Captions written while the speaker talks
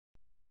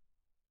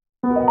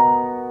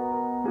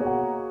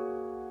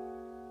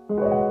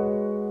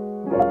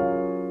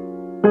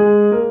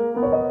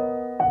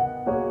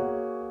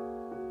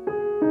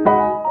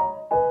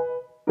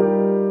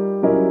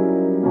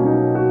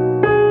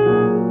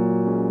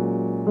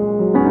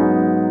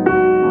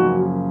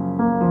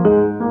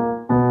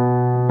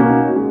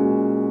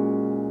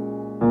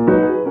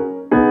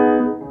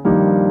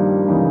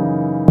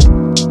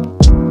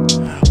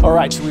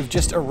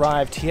just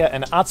arrived here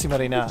in Artsy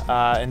Marina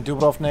in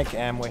Dubrovnik,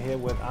 and we're here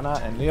with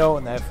Anna and Leo,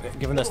 and they've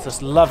given us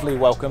this lovely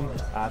welcome.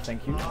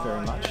 Thank you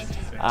very much.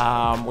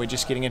 We're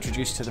just getting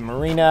introduced to the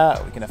marina.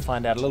 We're going to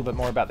find out a little bit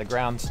more about the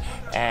grounds,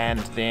 and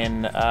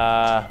then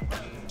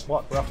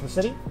what, we're off to the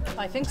city?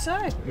 I think so.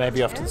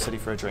 Maybe off to the city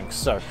for a drink.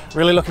 So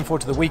really looking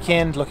forward to the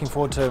weekend, looking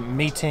forward to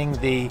meeting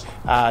the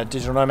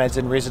digital nomads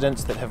in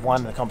residence that have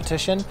won the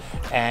competition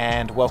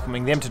and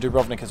welcoming them to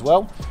Dubrovnik as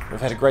well. We've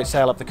had a great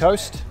sail up the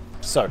coast.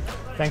 So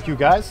thank you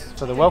guys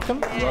for the welcome.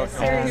 Yes,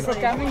 thanks for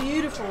coming.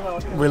 Beautiful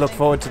welcome. We look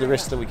forward to the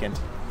rest of the weekend.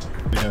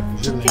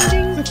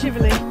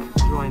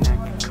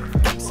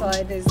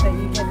 Side is that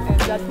you get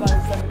that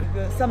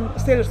one, some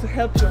sailors to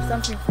help you or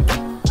something.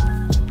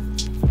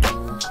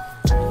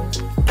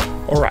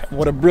 Alright,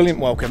 what a brilliant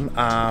welcome.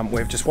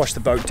 We've just washed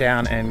the boat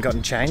down and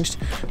gotten changed.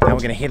 Now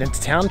we're going to head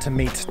into town to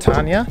meet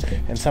Tanya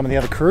and some of the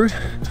other crew.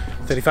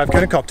 35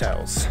 Kona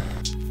cocktails.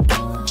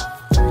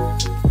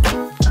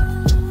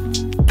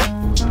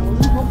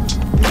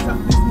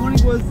 This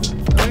morning was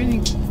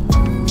raining.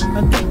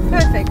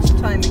 Perfect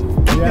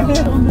timing. Yeah.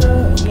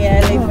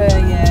 Yeah, leave her,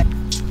 yeah.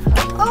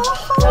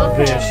 Oh,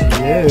 there she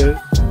is.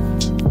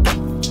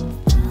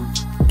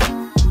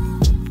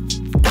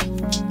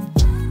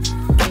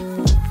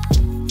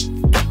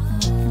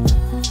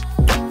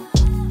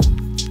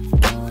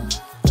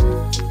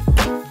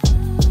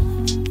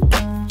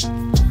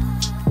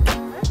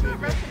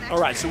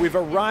 Alright, so we've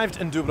arrived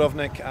in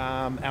Dubrovnik.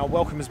 Our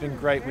welcome has been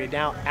great. We're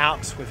now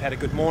out. We've had a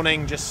good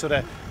morning, just sort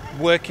of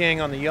working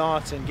on the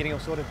yacht and getting all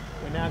sorted.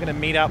 We're now going to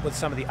meet up with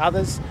some of the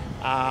others.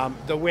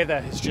 The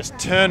weather has just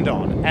turned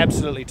on,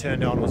 absolutely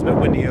turned on. It was a bit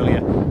windy earlier,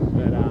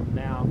 but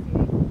now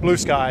blue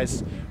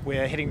skies.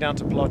 We're heading down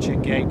to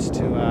Ploče Gate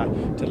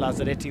to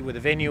Lazaretti, where the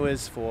venue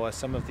is for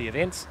some of the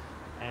events,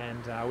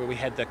 and where we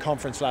had the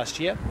conference last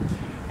year.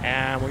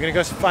 And we're going to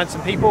go find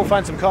some people,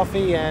 find some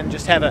coffee, and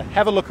just have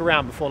a look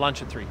around before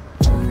lunch at 3.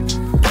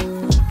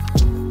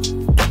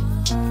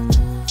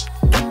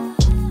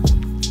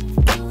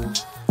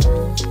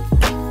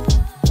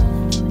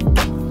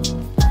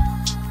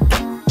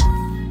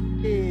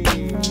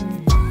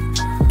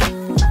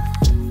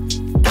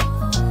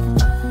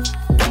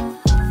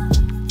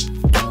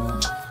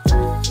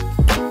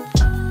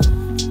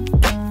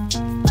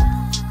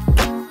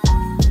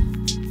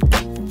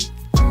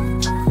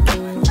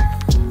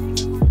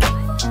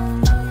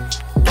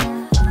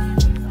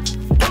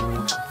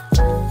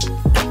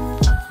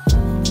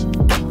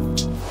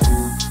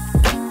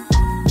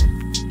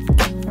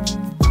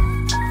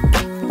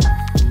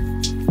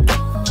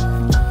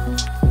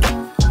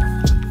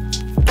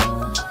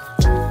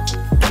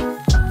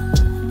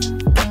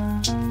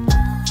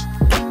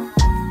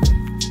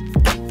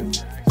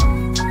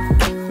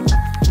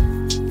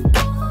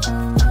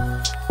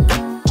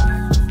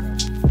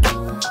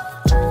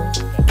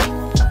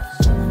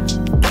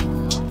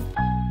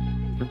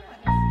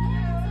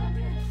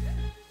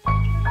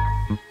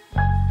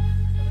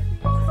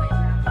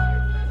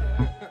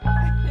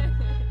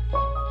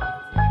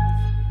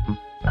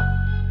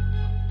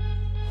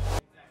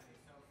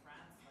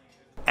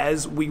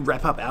 As we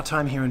wrap up our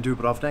time here in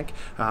Dubrovnik,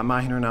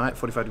 Mahina and I at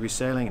 45 Degrees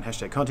Sailing and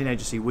Hashtag Content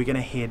Agency, we're going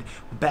to head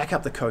back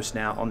up the coast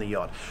now on the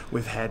yacht.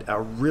 We've had a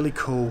really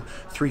cool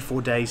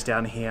 3-4 days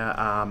down here.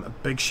 A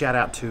big shout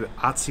out to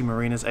Artsy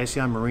Marinas,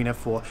 ACI Marina,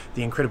 for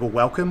the incredible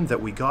welcome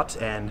that we got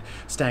and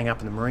staying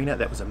up in the marina.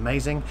 That was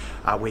amazing.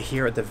 We're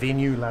here at the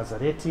venue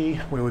Lazaretti,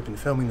 where we've been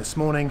filming this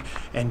morning,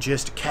 and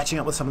just catching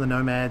up with some of the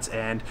nomads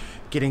and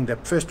getting the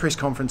first press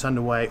conference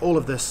underway. All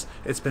of this,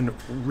 it's been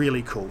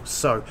really cool.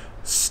 So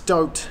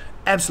stoked.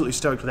 Absolutely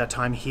stoked with our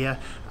time here.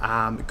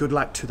 Good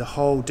luck to the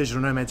whole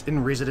Digital Nomads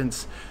in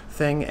Residence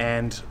thing,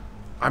 and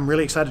I'm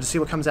really excited to see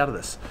what comes out of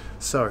this.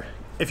 So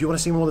if you want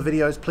to see more of the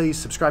videos, please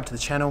subscribe to the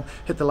channel,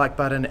 hit the like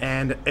button,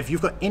 and if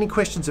you've got any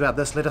questions about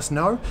this, let us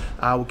know.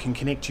 We can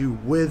connect you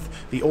with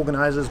the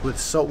organizers, with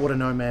Saltwater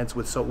Nomads,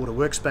 with Saltwater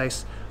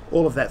Workspace,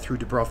 all of that through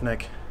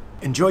Dubrovnik.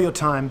 Enjoy your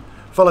time,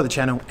 follow the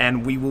channel,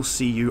 and we will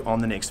see you on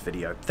the next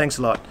video. Thanks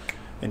a lot.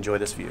 Enjoy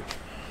this view.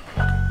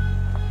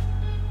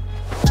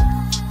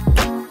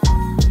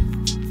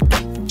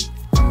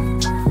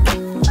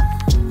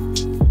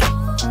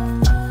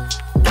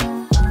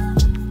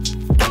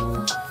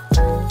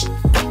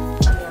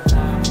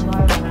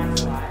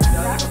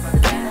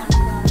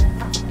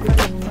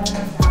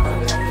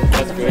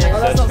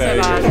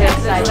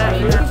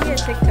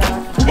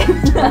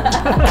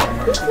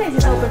 This place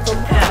is open for